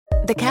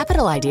The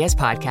Capital Ideas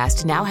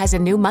Podcast now has a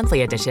new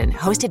monthly edition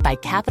hosted by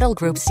Capital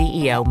Group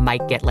CEO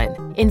Mike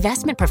Gitlin.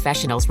 Investment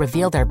professionals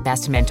reveal their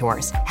best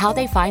mentors, how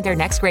they find their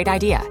next great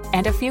idea,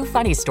 and a few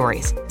funny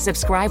stories.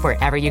 Subscribe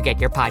wherever you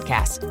get your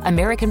podcasts.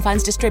 American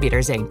Funds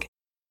Distributors, Inc.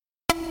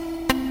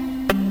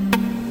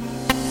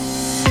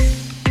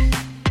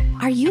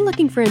 Are you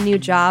looking for a new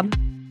job?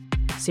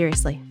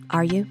 Seriously,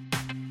 are you?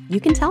 You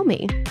can tell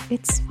me.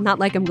 It's not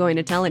like I'm going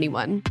to tell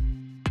anyone.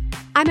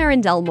 I'm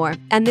Erin Delmore,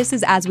 and this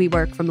is As We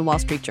Work from the Wall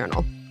Street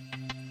Journal.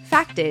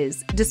 Fact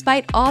is,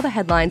 despite all the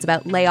headlines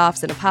about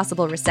layoffs and a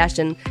possible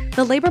recession,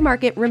 the labor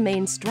market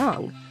remains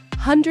strong.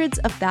 Hundreds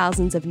of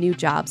thousands of new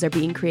jobs are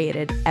being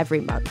created every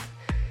month.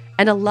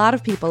 And a lot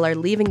of people are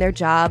leaving their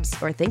jobs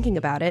or thinking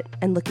about it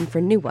and looking for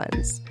new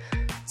ones.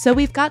 So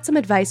we've got some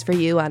advice for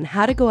you on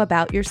how to go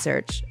about your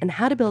search and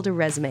how to build a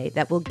resume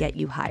that will get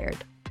you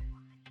hired.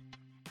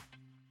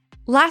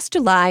 Last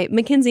July,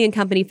 McKinsey &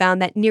 Company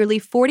found that nearly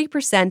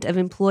 40% of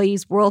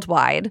employees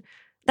worldwide,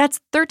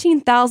 that's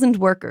 13,000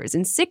 workers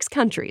in 6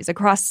 countries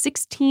across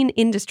 16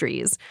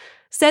 industries,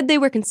 said they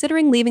were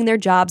considering leaving their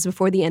jobs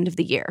before the end of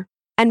the year.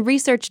 And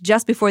research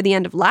just before the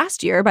end of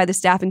last year by the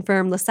staffing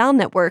firm LaSalle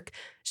Network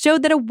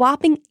showed that a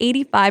whopping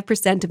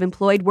 85% of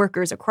employed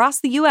workers across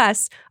the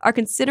U.S. are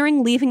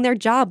considering leaving their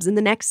jobs in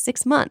the next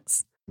 6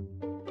 months.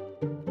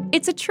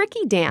 It's a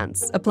tricky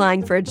dance,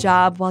 applying for a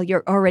job while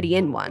you're already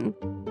in one.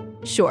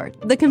 Sure,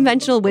 the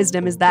conventional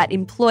wisdom is that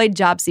employed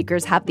job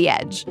seekers have the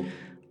edge,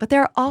 but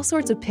there are all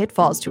sorts of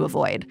pitfalls to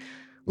avoid,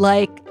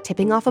 like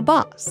tipping off a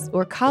boss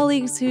or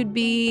colleagues who'd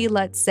be,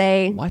 let's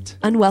say,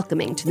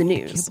 unwelcoming to the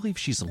news. I can't believe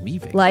she's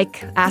leaving.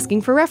 Like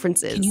asking for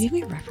references. Can you give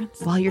me a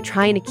reference? While you're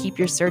trying to keep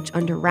your search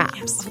under wraps.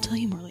 Yes, I'll tell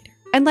you more later.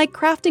 And like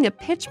crafting a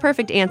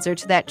pitch-perfect answer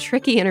to that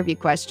tricky interview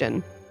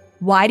question.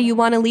 Why do you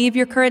want to leave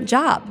your current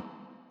job?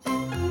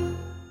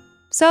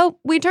 So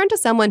we turn to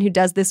someone who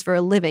does this for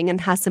a living and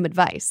has some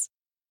advice.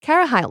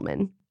 Kara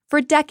Heilman.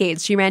 For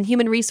decades, she ran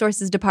human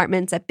resources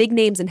departments at big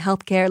names in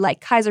healthcare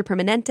like Kaiser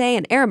Permanente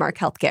and Aramark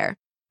Healthcare.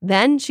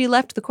 Then she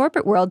left the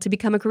corporate world to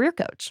become a career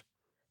coach.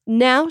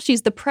 Now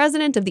she's the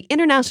president of the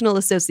International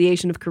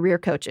Association of Career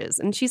Coaches,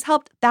 and she's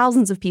helped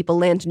thousands of people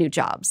land new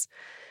jobs.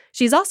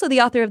 She's also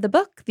the author of the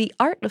book, The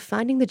Art of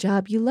Finding the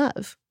Job You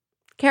Love.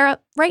 Kara,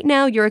 right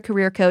now you're a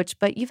career coach,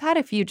 but you've had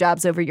a few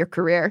jobs over your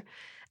career.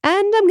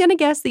 And I'm going to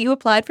guess that you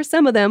applied for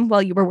some of them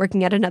while you were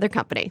working at another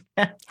company.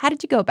 How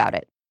did you go about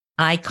it?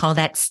 I call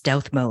that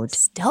stealth mode.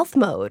 Stealth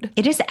mode?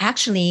 It is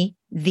actually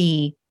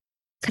the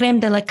creme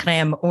de la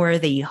creme, or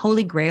the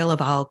holy grail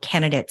of all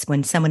candidates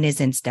when someone is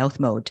in stealth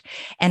mode.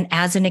 And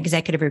as an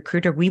executive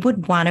recruiter, we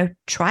would want to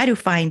try to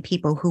find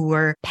people who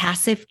were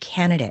passive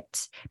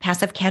candidates.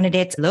 Passive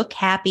candidates look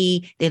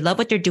happy. They love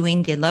what they're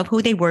doing. They love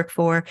who they work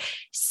for.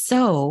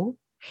 So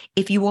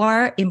if you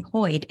are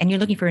employed and you're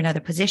looking for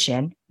another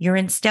position, you're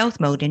in stealth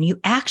mode and you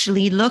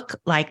actually look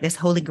like this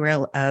holy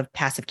grail of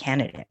passive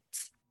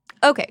candidates.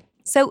 Okay.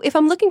 So if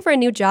I'm looking for a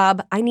new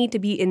job, I need to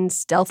be in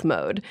stealth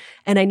mode,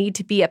 and I need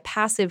to be a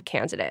passive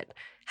candidate.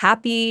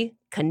 Happy,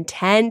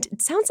 content.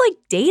 It sounds like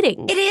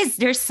dating. It is.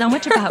 There's so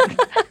much about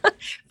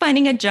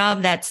finding a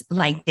job that's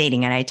like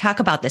dating. And I talk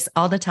about this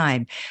all the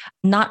time,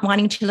 not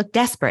wanting to look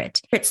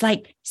desperate. It's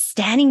like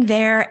standing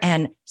there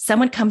and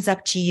someone comes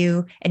up to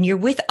you and you're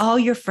with all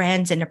your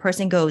friends and the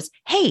person goes,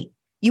 "Hey,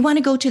 you want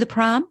to go to the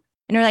prom?"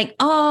 And they're like,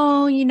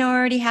 "Oh, I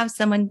already have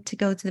someone to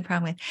go to the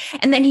prom with."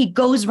 And then he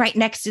goes right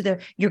next to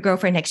your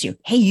girlfriend next to you.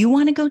 "Hey, you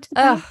want to go to the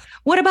prom?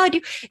 What about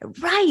you?"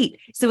 Right.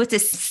 So it's a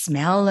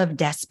smell of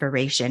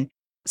desperation.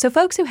 So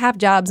folks who have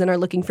jobs and are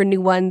looking for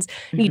new ones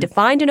need to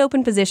find an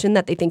open position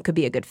that they think could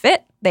be a good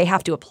fit. They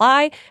have to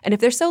apply. And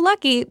if they're so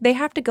lucky, they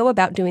have to go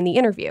about doing the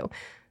interview.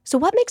 So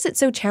what makes it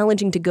so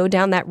challenging to go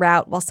down that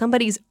route while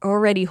somebody's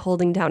already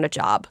holding down a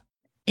job?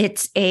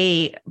 It's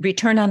a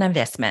return on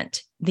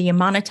investment. The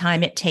amount of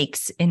time it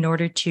takes in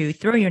order to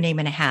throw your name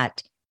in a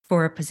hat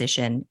for a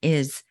position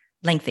is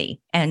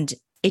lengthy. And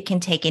it can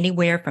take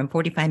anywhere from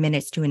 45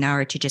 minutes to an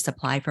hour to just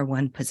apply for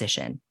one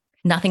position.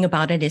 Nothing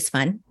about it is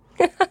fun.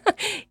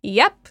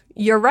 Yep,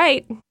 you're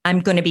right. I'm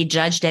going to be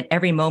judged at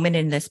every moment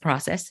in this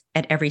process,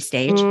 at every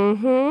stage.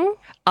 Mm-hmm.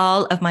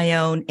 All of my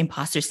own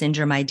imposter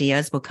syndrome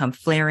ideas will come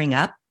flaring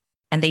up,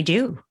 and they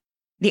do.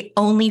 The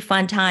only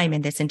fun time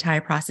in this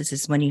entire process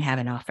is when you have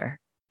an offer.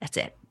 That's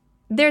it.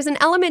 There's an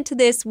element to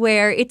this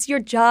where it's your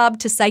job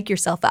to psych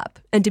yourself up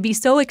and to be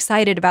so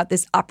excited about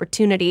this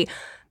opportunity.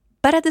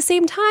 But at the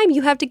same time,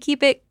 you have to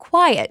keep it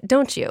quiet,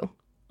 don't you?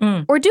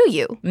 Or do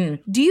you?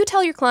 Do you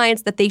tell your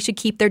clients that they should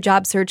keep their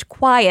job search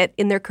quiet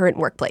in their current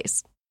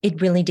workplace? It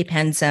really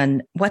depends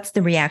on what's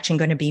the reaction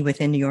going to be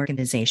within the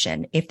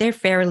organization. If they're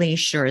fairly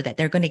sure that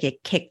they're going to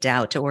get kicked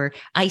out or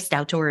iced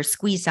out or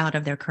squeezed out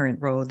of their current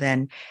role,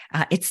 then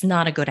it's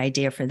not a good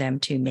idea for them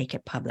to make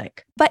it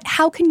public. But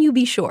how can you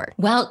be sure?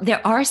 Well,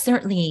 there are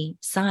certainly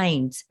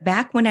signs.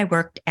 Back when I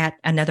worked at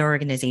another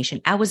organization,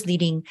 I was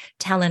leading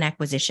talent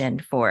acquisition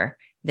for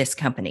this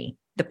company.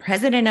 The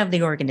president of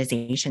the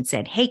organization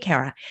said, "Hey,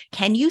 Kara,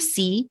 can you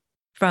see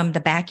from the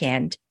back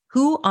end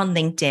who on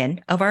LinkedIn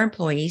of our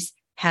employees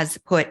has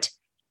put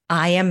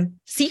I am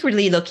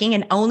secretly looking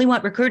and only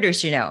want recruiters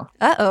to know.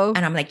 Uh-oh.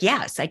 And I'm like,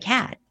 yes, I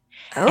can.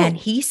 Oh. And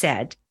he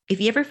said, if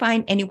you ever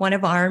find any one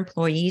of our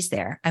employees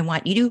there, I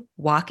want you to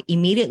walk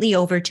immediately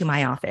over to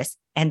my office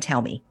and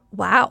tell me.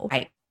 Wow.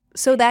 Right.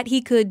 So that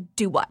he could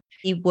do what?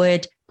 He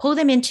would pull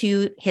them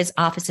into his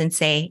office and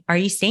say, are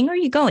you staying or are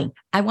you going?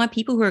 I want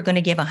people who are going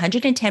to give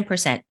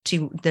 110%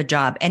 to the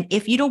job. And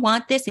if you don't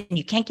want this and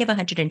you can't give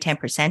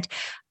 110%,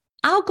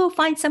 I'll go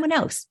find someone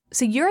else.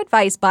 So your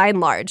advice, by and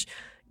large,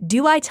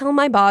 do I tell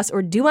my boss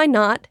or do I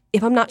not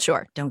if I'm not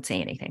sure? Don't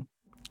say anything.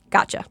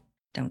 Gotcha.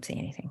 Don't say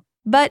anything.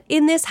 But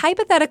in this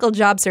hypothetical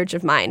job search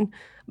of mine,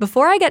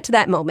 before I get to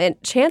that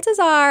moment, chances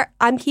are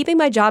I'm keeping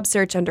my job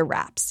search under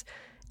wraps.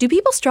 Do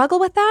people struggle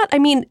with that? I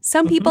mean,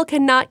 some people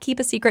cannot keep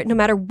a secret no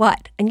matter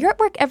what, and you're at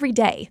work every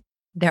day.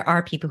 There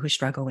are people who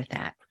struggle with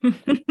that.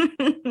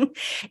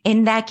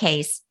 In that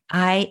case,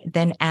 I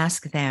then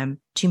ask them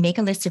to make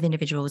a list of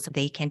individuals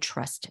they can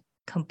trust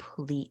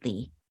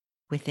completely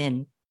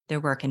within their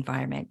work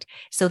environment.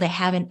 So they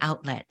have an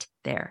outlet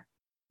there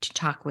to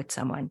talk with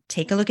someone.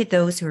 Take a look at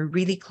those who are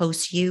really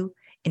close to you,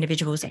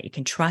 individuals that you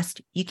can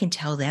trust. You can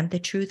tell them the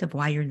truth of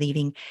why you're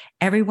leaving.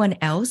 Everyone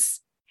else,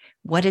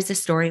 what is the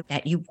story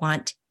that you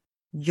want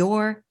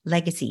your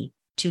legacy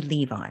to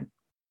leave on?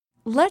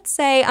 Let's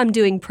say I'm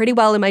doing pretty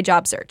well in my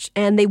job search,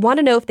 and they want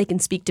to know if they can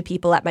speak to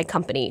people at my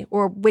company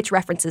or which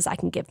references I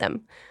can give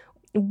them.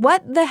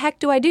 What the heck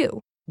do I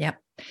do? Yep.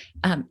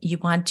 You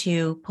want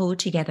to pull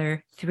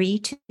together 3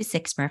 to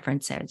 6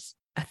 references.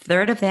 A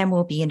third of them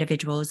will be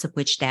individuals of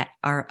which that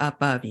are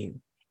above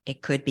you.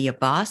 It could be a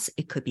boss.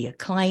 It could be a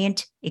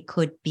client. It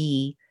could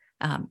be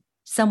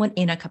someone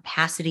in a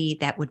capacity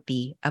that would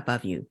be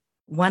above you.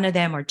 One of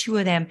them or 2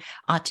 of them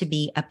ought to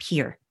be a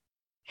peer.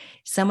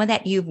 Someone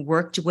that you've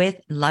worked with,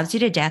 loves you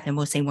to death, and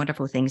will say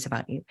wonderful things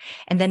about you.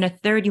 And then a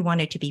third, you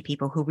want it to be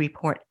people who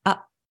report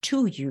up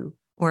to you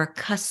or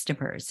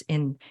customers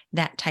in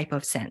that type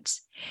of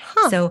sense.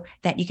 So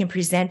that you can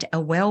present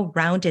a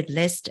well-rounded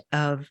list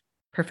of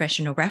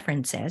professional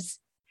references,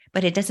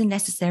 but it doesn't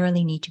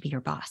necessarily need to be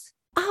your boss.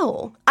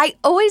 Oh, I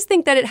always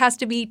think that it has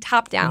to be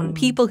top down,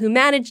 people who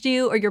managed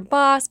you or your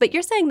boss, but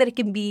you're saying that it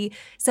can be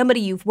somebody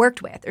you've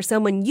worked with or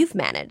someone you've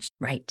managed.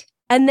 Right.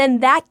 And then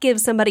that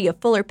gives somebody a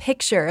fuller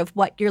picture of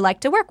what you're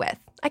like to work with.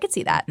 I could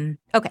see that.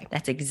 Okay.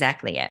 That's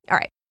exactly it. All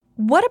right.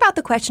 What about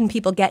the question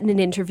people get in an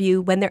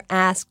interview when they're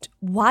asked,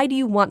 why do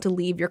you want to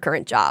leave your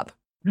current job?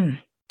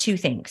 2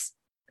 things.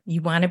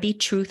 You want to be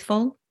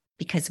truthful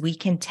because we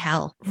can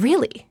tell.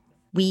 Really?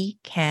 We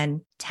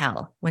can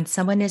tell when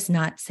someone is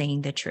not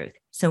saying the truth.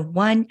 So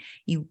 1,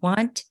 you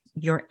want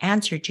your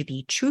answer to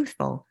be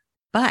truthful,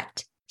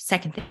 but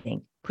second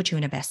thing, put you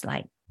in a best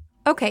light.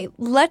 Okay,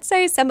 let's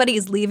say somebody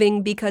is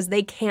leaving because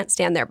they can't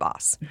stand their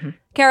boss.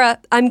 Kara,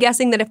 I'm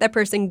guessing that if that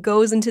person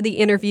goes into the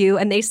interview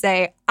and they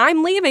say,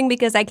 I'm leaving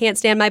because I can't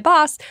stand my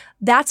boss,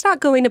 that's not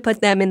going to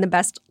put them in the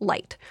best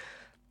light.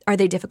 Are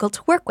they difficult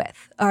to work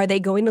with? Are they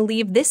going to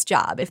leave this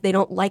job if they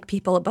don't like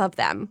people above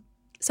them?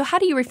 So how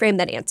do you reframe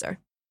that answer?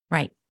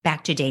 Right.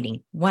 Back to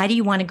dating. Why do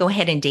you want to go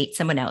ahead and date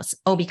someone else?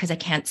 Oh, because I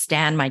can't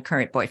stand my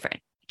current boyfriend.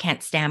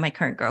 Can't stand my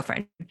current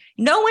girlfriend.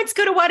 No one's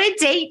going to want to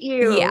date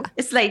you. Yeah.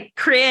 It's like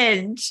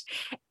cringe.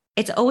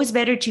 It's always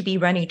better to be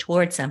running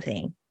towards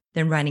something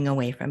than running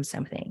away from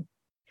something.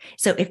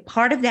 So if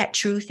part of that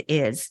truth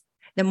is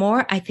the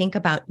more I think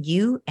about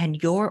you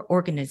and your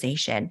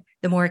organization,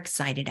 the more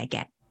excited I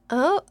get.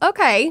 Oh,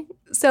 okay.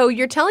 So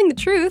you're telling the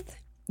truth.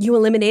 You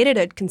eliminated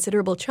a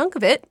considerable chunk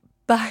of it,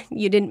 but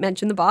you didn't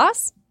mention the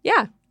boss?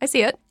 Yeah, I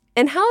see it.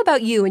 And how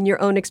about you in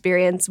your own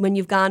experience when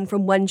you've gone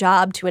from one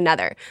job to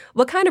another?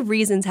 What kind of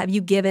reasons have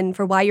you given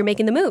for why you're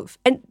making the move?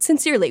 And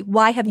sincerely,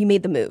 why have you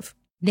made the move?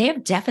 There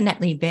have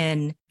definitely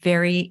been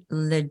very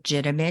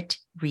legitimate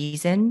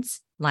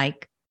reasons,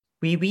 like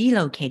we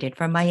relocated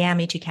from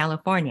Miami to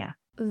California.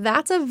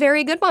 That's a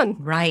very good one.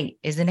 Right,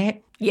 isn't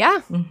it?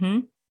 Yeah.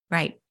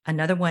 Right.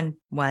 Another one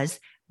was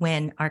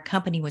when our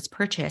company was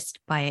purchased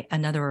by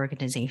another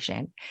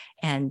organization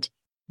and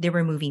they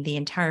were moving the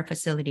entire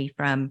facility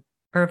from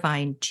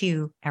Irvine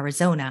to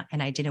Arizona,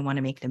 and I didn't want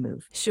to make the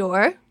move.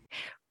 Sure.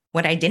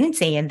 What I didn't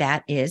say in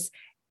that is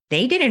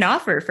they didn't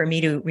offer for me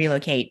to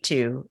relocate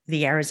to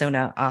the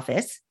Arizona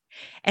office.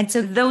 And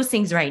so those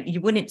things, right,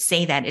 you wouldn't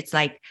say that. It's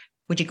like,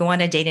 would you go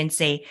on a date and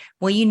say,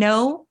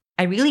 well,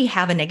 I really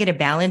have a negative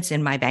balance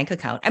in my bank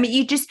account. I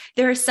mean,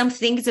 there are some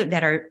things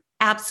that are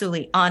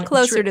absolutely on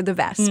closer to the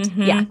vest.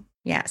 Yeah.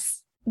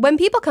 Yes. When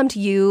people come to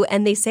you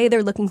and they say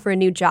they're looking for a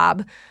new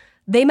job,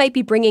 they might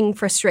be bringing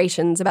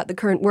frustrations about the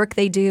current work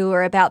they do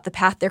or about the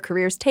path their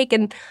career's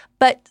taken.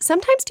 But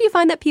sometimes do you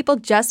find that people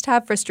just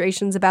have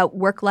frustrations about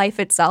work life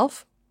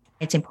itself?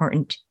 It's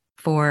important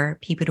for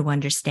people to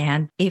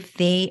understand if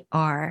they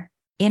are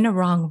in a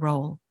wrong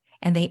role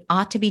and they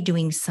ought to be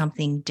doing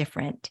something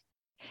different,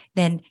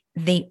 then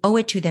they owe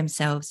it to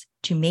themselves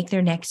to make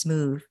their next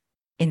move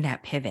in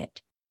that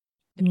pivot.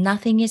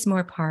 Nothing is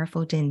more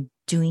powerful than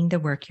doing the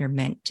work you're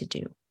meant to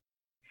do.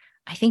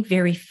 I think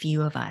very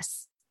few of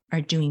us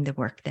are doing the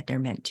work that they're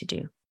meant to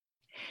do.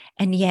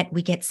 And yet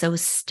we get so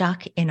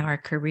stuck in our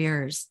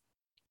careers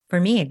For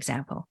me,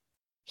 example,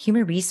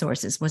 human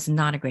resources was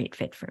not a great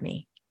fit for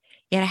me.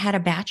 Yet I had a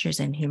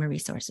bachelor's in human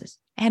resources.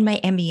 I had my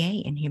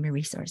MBA in human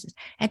resources.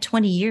 I had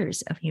 20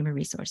 years of human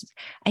resources.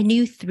 I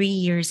knew 3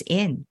 years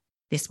in,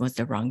 this was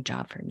the wrong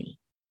job for me.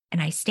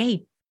 And I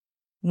stayed.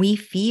 We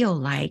feel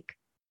like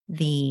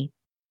the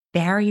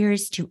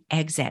barriers to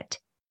exit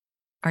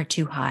are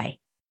too high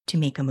to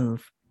make a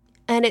move.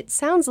 And it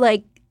sounds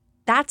like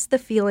that's the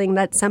feeling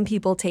that some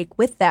people take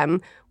with them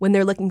when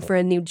they're looking for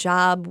a new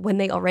job when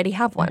they already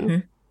have one.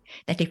 Mm-hmm.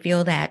 That they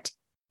feel that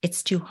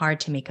it's too hard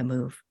to make a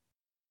move.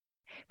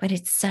 But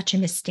it's such a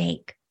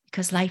mistake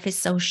because life is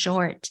so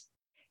short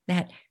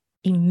that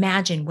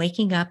imagine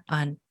waking up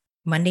on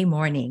Monday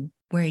morning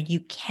where you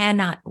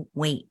cannot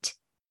wait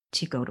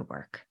to go to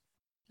work.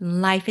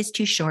 Life is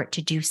too short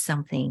to do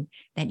something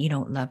that you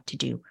don't love to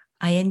do.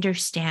 I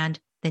understand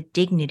the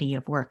dignity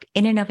of work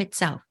in and of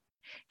itself,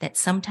 that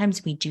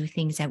sometimes we do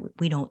things that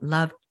we don't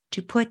love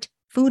to put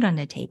food on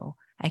the table.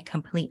 I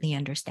completely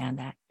understand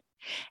that.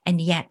 And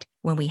yet,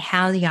 when we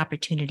have the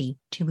opportunity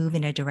to move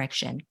in a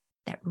direction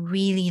that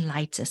really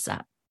lights us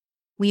up,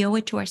 we owe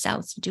it to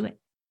ourselves to do it.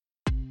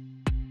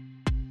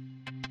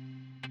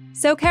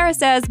 So Kara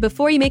says,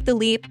 before you make the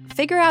leap,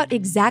 figure out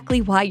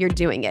exactly why you're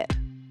doing it.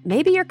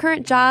 Maybe your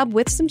current job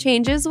with some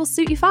changes will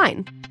suit you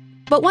fine.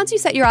 But once you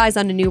set your eyes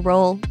on a new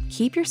role,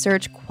 keep your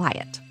search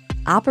quiet.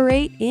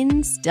 Operate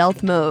in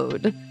stealth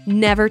mode.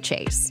 Never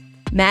chase.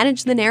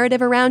 Manage the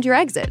narrative around your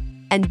exit.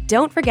 And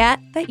don't forget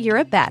that you're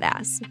a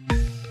badass.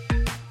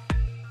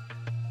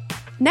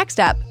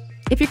 Next up,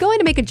 if you're going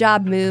to make a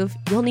job move,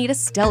 you'll need a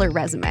stellar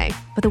resume.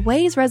 But the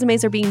ways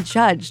resumes are being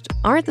judged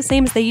aren't the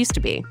same as they used to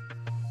be.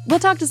 We'll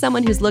talk to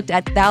someone who's looked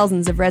at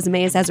thousands of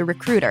resumes as a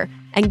recruiter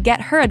and get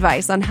her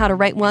advice on how to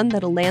write one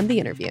that'll land the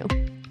interview.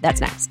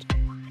 That's next.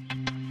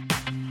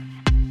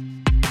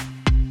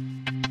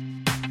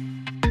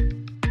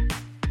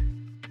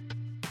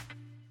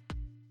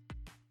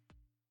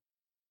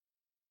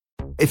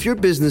 If your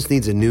business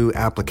needs a new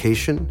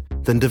application,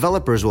 then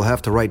developers will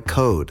have to write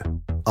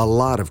code, a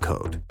lot of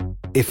code.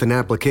 If an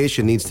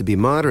application needs to be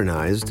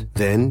modernized,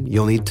 then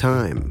you'll need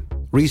time,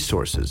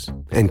 resources,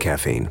 and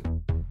caffeine.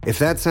 If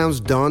that sounds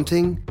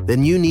daunting,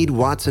 then you need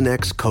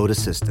watsonx Code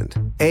Assistant,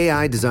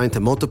 AI designed to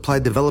multiply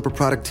developer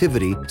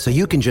productivity so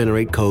you can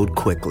generate code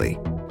quickly.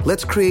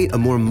 Let's create a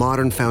more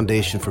modern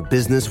foundation for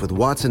business with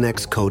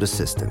watsonx Code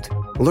Assistant.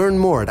 Learn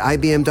more at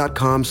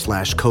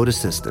ibm.com/code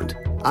assistant.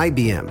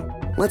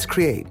 IBM. Let's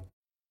create.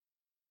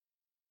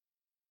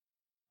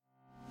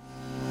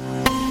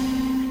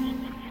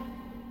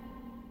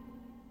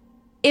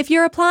 If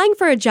you're applying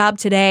for a job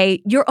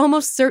today, you're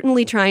almost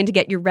certainly trying to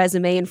get your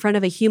resume in front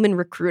of a human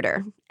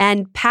recruiter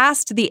and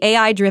past the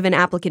AI-driven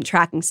applicant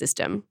tracking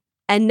system.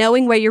 And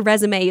knowing where your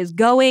resume is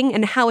going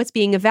and how it's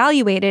being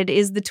evaluated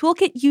is the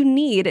toolkit you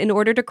need in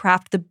order to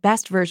craft the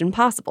best version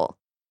possible.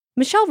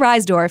 Michelle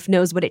Reisdorf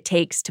knows what it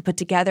takes to put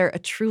together a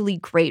truly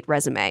great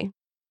resume.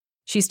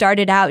 She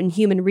started out in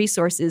human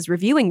resources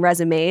reviewing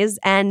resumes,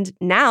 and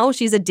now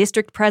she's a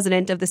district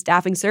president of the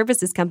staffing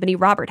services company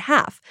Robert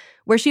Half,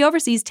 where she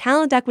oversees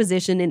talent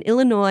acquisition in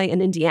Illinois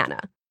and Indiana.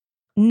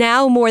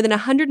 Now more than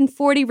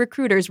 140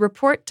 recruiters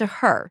report to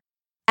her.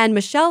 And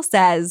Michelle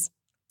says,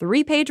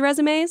 3-page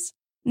resumes?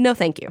 No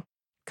thank you.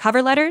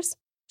 Cover letters?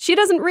 She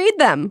doesn't read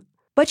them.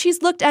 But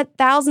she's looked at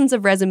thousands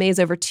of resumes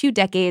over 2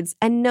 decades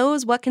and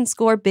knows what can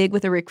score big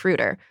with a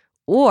recruiter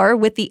or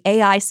with the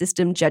AI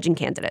system judging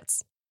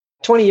candidates.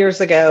 20 years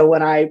ago,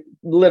 when I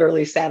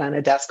literally sat on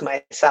a desk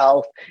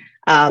myself,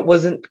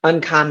 wasn't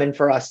uncommon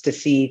for us to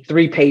see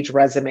 3-page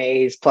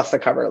resumes plus a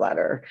cover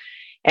letter.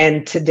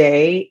 And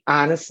today,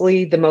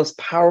 honestly, the most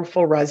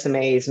powerful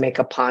resumes make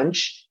a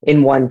punch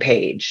in 1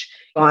 page.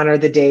 Gone are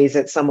the days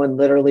that someone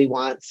literally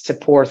wants to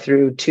pour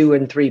through 2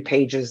 and 3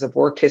 pages of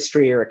work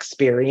history or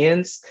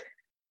experience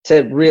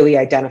to really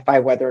identify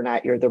whether or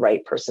not you're the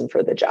right person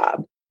for the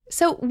job.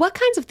 So what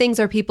kinds of things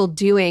are people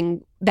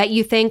doing that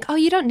you think, oh,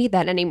 you don't need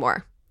that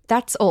anymore?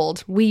 That's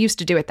old. We used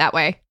to do it that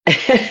way.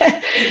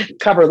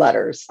 Cover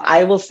letters.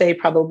 I will say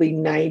probably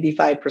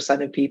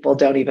 95% of people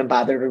don't even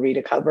bother to read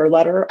a cover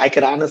letter. I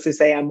could honestly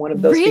say I'm one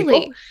of those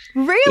people.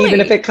 Really?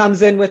 Even if it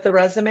comes in with the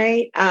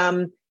resume,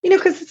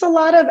 because it's a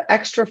lot of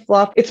extra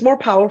fluff. It's more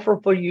powerful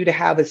for you to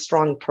have a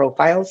strong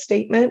profile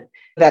statement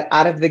that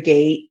out of the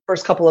gate,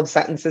 first couple of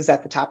sentences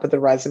at the top of the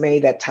resume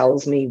that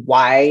tells me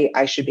why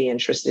I should be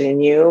interested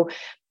in you.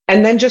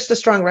 And then just a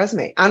strong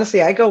resume.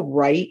 Honestly, I go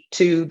right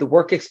to the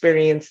work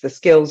experience, the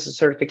skills, the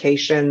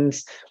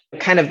certifications,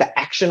 kind of the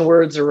action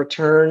words or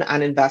return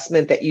on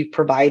investment that you've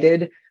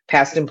provided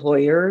past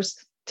employers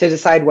to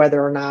decide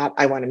whether or not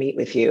I want to meet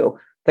with you.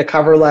 The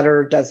cover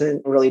letter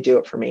doesn't really do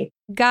it for me.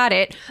 Got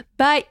it.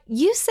 But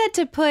you said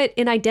to put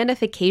an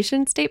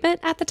identification statement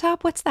at the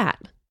top. What's that?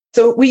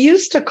 So we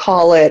used to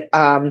call it,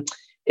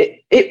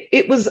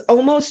 it was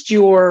almost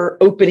your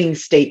opening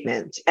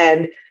statement.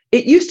 And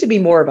it used to be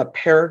more of a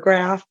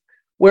paragraph,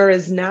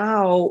 whereas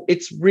now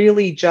it's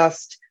really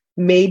just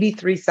maybe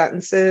 3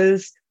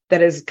 sentences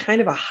that is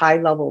kind of a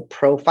high-level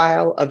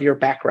profile of your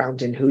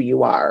background and who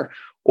you are.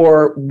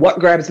 or what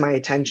grabs my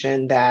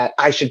attention that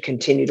I should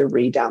continue to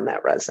read down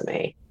that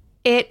resume.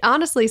 It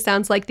honestly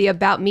sounds like the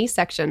About Me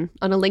section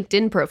on a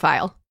LinkedIn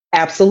profile.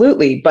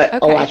 Absolutely, but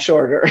a lot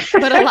shorter.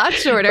 But a lot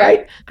shorter.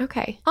 Right?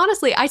 Okay.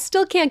 Honestly, I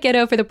still can't get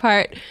over the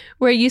part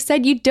where you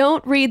said you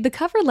don't read the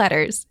cover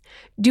letters.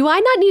 Do I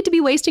not need to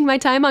be wasting my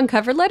time on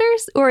cover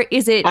letters? Or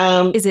is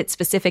it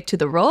specific to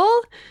the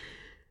role?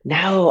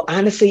 No,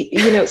 honestly,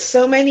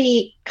 so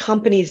many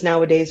companies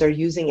nowadays are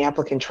using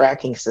applicant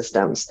tracking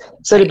systems.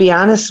 So to be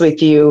honest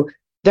with you,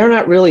 they're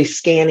not really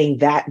scanning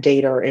that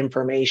data or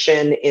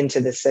information into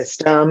the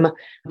system.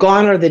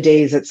 Gone are the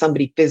days that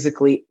somebody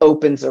physically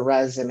opens a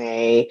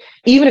resume.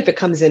 Even if it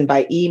comes in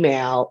by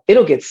email,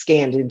 it'll get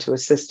scanned into a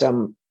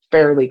system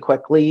fairly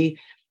quickly.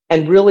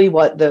 And really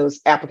what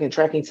those applicant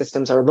tracking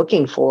systems are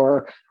looking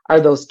for are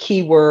those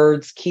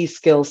keywords, key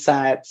skill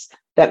sets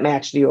that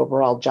match the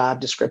overall job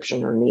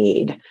description or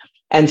need.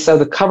 And so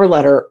the cover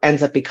letter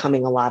ends up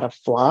becoming a lot of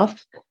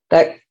fluff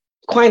that,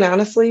 quite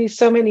honestly,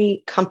 so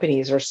many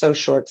companies are so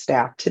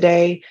short-staffed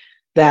today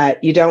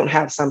that you don't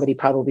have somebody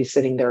probably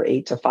sitting there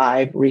 8 to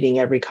 5 reading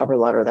every cover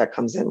letter that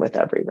comes in with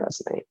every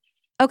resume.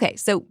 Okay,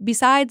 so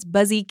besides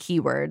buzzy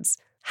keywords,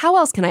 how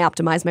else can I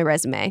optimize my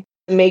resume?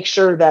 Make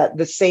sure that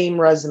the same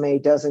resume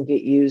doesn't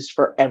get used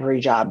for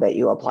every job that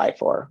you apply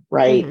for,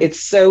 right? Mm-hmm. It's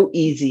so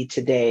easy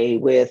today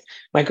with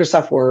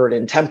Microsoft Word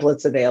and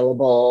templates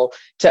available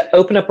to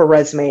open up a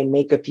resume and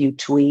make a few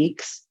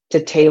tweaks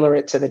to tailor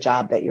it to the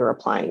job that you're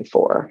applying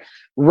for.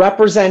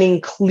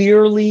 Representing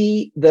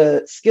clearly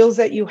the skills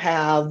that you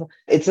have.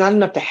 It's not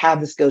enough to have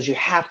the skills. You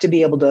have to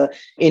be able to,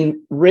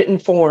 in written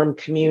form,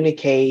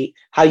 communicate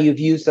how you've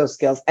used those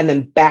skills and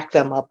then back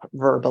them up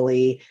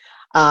verbally.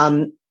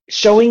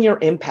 Showing your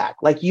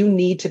impact, like you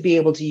need to be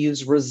able to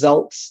use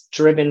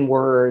results-driven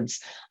words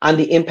on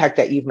the impact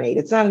that you've made.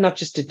 It's not enough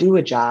just to do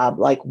a job.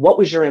 Like, what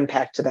was your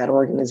impact to that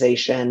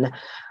organization?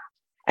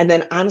 And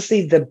then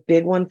honestly, the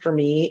big one for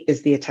me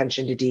is the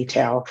attention to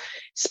detail.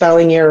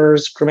 Spelling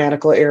errors,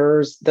 grammatical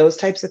errors, those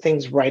types of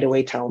things right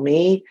away tell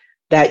me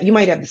that you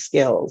might have the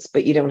skills,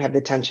 but you don't have the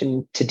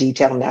attention to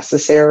detail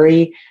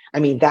necessary. I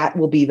mean, that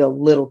will be the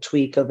little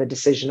tweak of a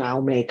decision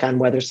I'll make on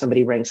whether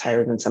somebody ranks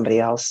higher than somebody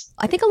else.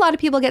 I think a lot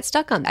of people get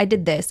stuck on, I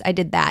did this, I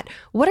did that.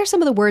 What are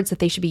some of the words that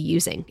they should be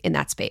using in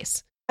that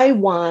space? I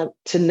want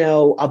to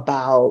know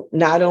about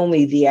not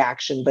only the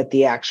action, but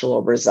the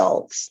actual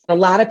results. A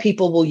lot of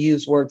people will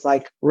use words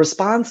like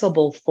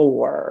responsible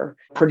for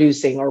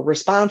producing or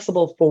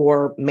responsible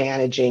for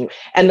managing,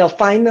 and they'll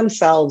find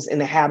themselves in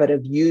the habit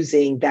of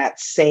using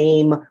that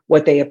same,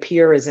 what they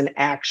appear as an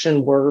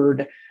action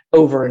word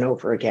over and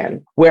over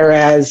again.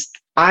 Whereas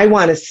I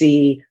want to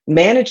see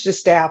manage the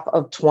staff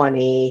of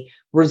 20,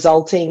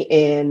 resulting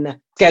in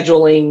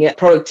scheduling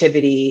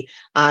productivity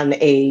on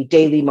a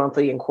daily,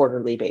 monthly, and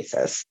quarterly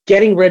basis.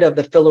 Getting rid of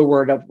the filler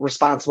word of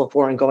responsible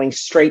for and going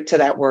straight to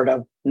that word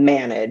of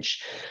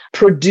manage.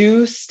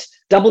 Produced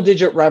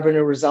double-digit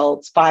revenue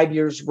results 5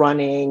 years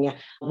running,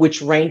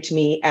 which ranked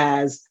me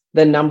as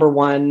the number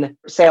one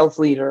sales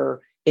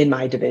leader in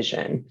my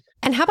division.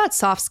 And how about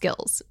soft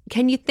skills?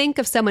 Can you think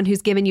of someone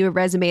who's given you a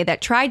resume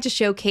that tried to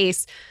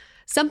showcase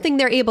something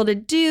they're able to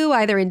do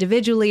either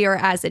individually or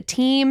as a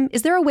team?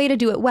 Is there a way to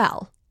do it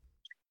well?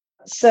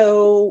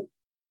 So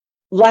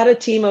led a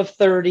team of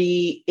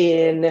 30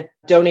 in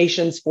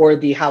donations for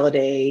the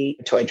holiday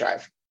toy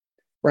drive,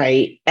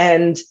 right?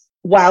 And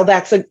while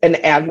that's an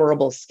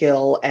admirable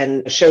skill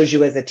and shows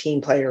you as a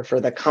team player for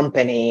the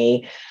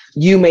company,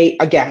 you may,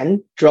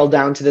 again, drill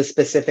down to the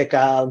specific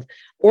of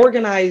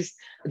organize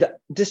the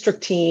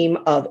district team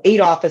of 8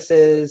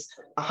 offices,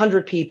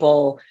 100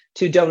 people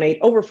to donate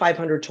over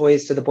 500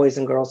 toys to the Boys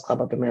and Girls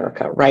Club of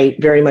America, right?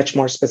 Very much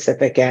more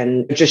specific,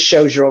 and it just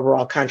shows your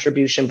overall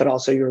contribution, but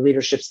also your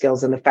leadership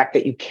skills and the fact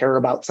that you care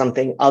about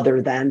something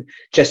other than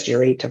just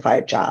your 8 to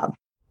 5 job.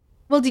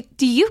 Well,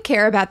 do you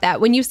care about that?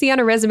 When you see on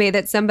a resume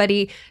that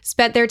somebody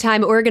spent their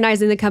time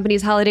organizing the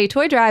company's holiday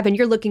toy drive and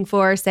you're looking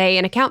for, say,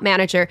 an account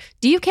manager,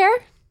 do you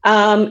care?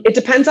 It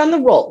depends on the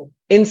role.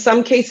 In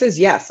some cases,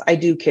 yes, I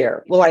do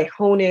care. Will I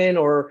hone in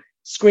or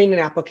screen an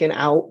applicant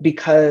out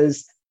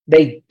because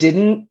they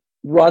didn't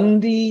run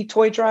the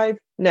toy drive?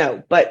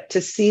 No, but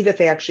to see that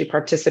they actually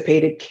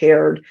participated,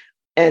 cared,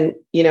 and,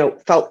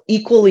 felt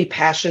equally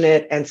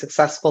passionate and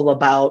successful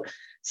about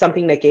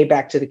something that gave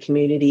back to the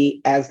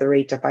community as their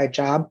 8 to 5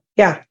 job.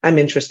 Yeah, I'm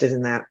interested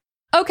in that.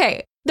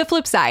 Okay. The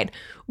flip side,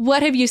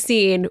 what have you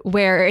seen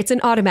where it's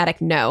an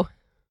automatic no?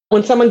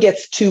 When someone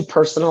gets too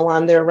personal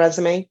on their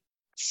resume.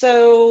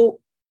 So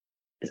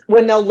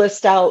when they'll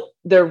list out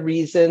their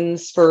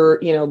reasons for,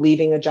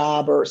 leaving a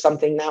job or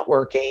something not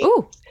working.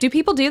 Ooh, do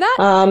people do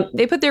that?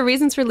 They put their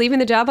reasons for leaving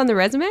the job on the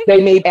resume?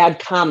 They may add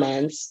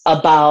comments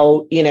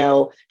about,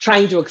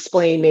 trying to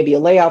explain maybe a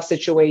layoff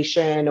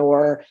situation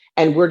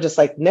and we're just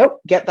like, nope,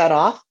 get that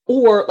off.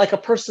 Or like a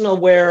personal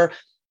where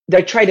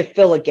they try to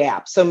fill a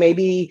gap. So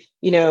maybe,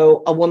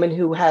 a woman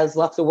who has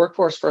left the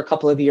workforce for a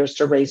couple of years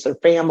to raise their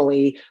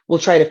family will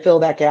try to fill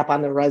that gap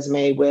on their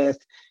resume with,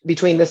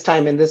 between this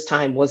time and this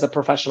time was a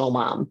professional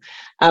mom.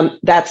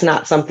 That's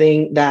not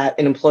something that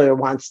an employer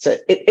wants to,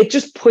 it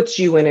just puts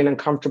you in an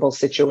uncomfortable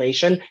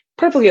situation.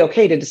 Perfectly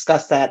okay to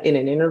discuss that in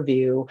an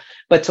interview,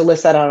 but to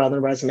list that out on the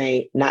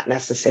resume, not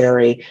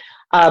necessary.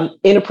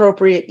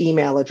 Inappropriate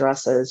email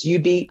addresses.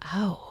 You'd be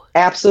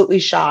absolutely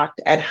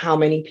shocked at how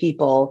many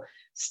people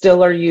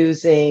still are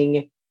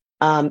using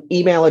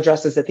email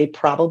addresses that they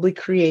probably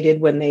created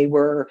when they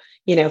were,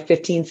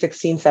 15,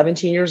 16,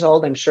 17 years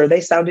old. I'm sure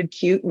they sounded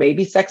cute,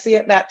 maybe sexy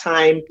at that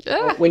time.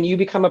 When you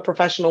become a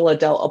professional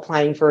adult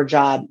applying for a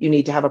job, you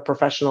need to have a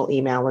professional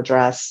email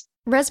address.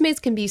 Resumes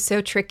can be so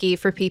tricky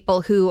for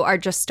people who are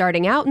just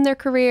starting out in their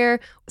career.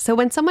 So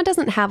when someone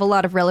doesn't have a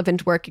lot of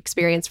relevant work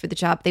experience for the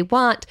job they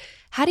want,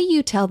 how do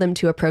you tell them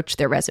to approach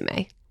their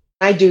resume?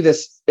 I do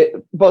this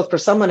both for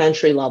someone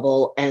entry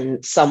level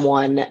and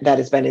someone that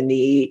has been in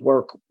the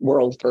work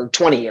world for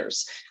 20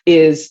 years,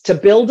 is to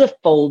build a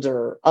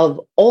folder of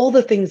all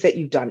the things that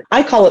you've done.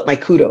 I call it my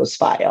kudos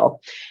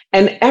file.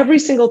 And every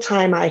single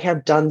time I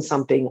have done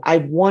something,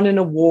 I've won an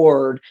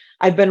award,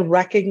 I've been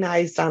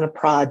recognized on a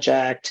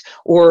project,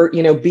 or,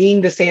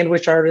 being the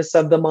sandwich artist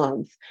of the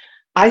month,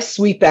 I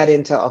sweep that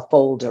into a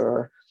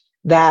folder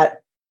that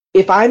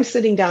if I'm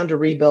sitting down to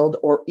rebuild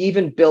or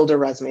even build a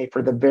resume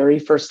for the very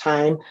first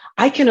time,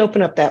 I can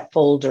open up that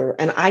folder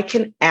and I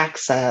can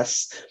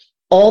access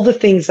all the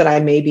things that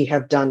I maybe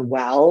have done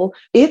well.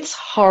 It's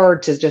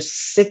hard to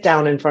just sit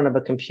down in front of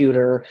a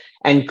computer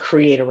and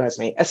create a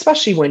resume,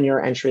 especially when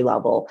you're entry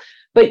level.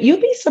 But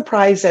you'd be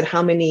surprised at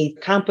how many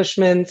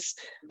accomplishments,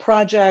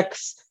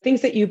 projects,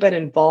 things that you've been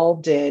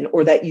involved in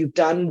or that you've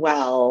done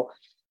well,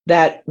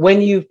 that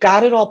when you've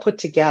got it all put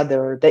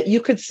together, that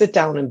you could sit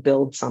down and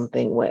build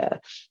something with.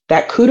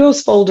 That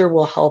kudos folder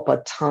will help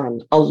a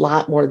ton, a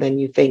lot more than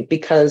you think,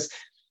 because,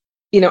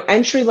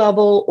 entry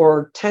level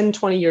or 10,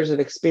 20 years of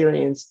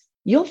experience,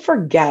 you'll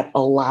forget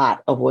a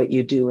lot of what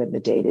you do in the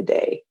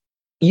day-to-day.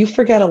 You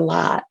forget a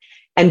lot.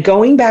 And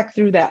going back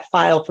through that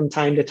file from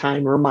time to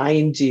time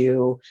reminds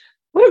you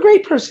what a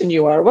great person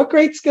you are, what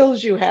great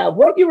skills you have,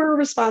 what you were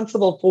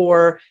responsible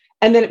for.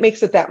 And then it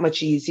makes it that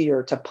much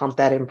easier to pump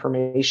that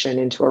information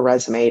into a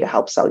resume to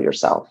help sell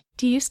yourself.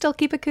 Do you still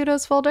keep a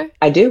kudos folder?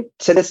 I do,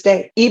 to this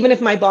day. Even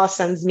if my boss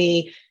sends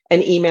me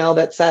an email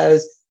that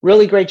says,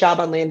 really great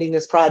job on landing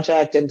this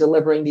project and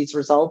delivering these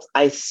results,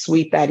 I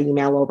sweep that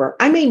email over.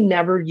 I may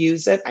never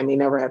use it. I may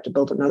never have to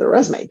build another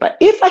resume. But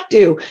if I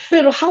do,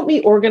 it'll help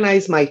me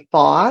organize my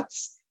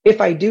thoughts.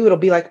 If I do, it'll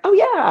be like, oh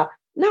yeah,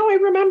 now I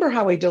remember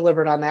how I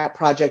delivered on that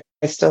project.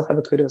 I still have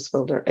a kudos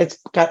folder. It's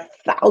got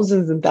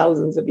thousands and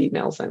thousands of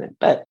emails in it.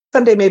 But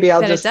someday maybe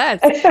I'll just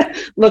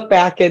look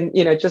back and,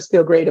 just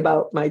feel great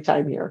about my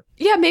time here.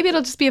 Yeah, maybe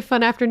it'll just be a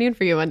fun afternoon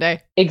for you one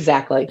day.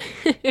 Exactly.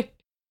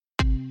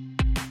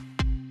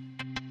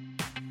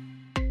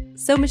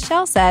 So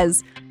Michelle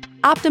says,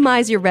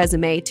 optimize your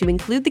resume to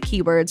include the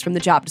keywords from the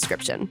job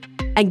description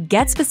and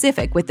get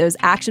specific with those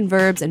action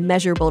verbs and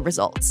measurable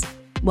results.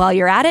 While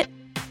you're at it,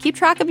 keep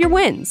track of your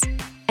wins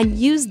and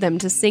use them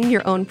to sing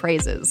your own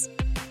praises.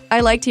 I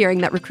liked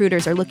hearing that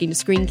recruiters are looking to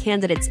screen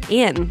candidates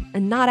in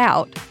and not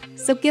out,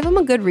 so give them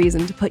a good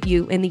reason to put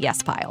you in the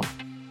yes pile.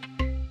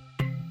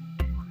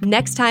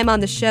 Next time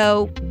on the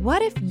show,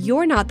 what if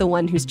you're not the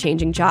one who's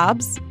changing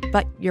jobs,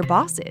 but your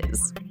boss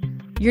is?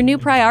 Your new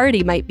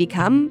priority might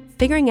become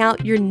figuring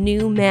out your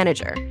new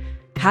manager,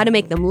 how to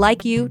make them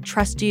like you,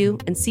 trust you,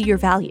 and see your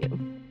value.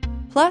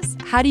 Plus,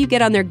 how do you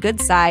get on their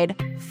good side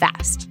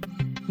fast?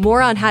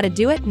 More on how to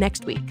do it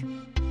next week.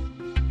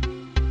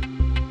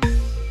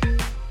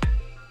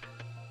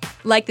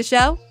 Like the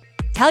show?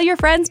 Tell your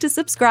friends to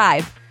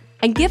subscribe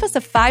and give us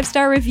a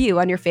 5-star review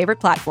on your favorite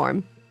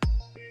platform.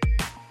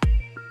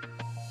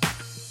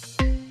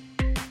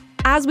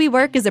 As We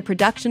Work is a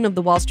production of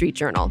The Wall Street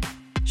Journal.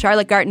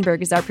 Charlotte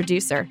Gartenberg is our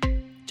producer.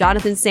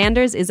 Jonathan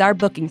Sanders is our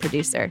booking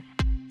producer.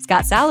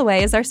 Scott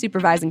Salloway is our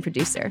supervising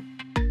producer.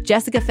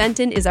 Jessica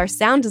Fenton is our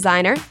sound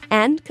designer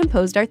and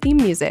composed our theme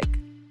music.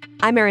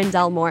 I'm Erin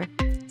Delmore.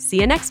 See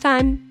you next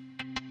time.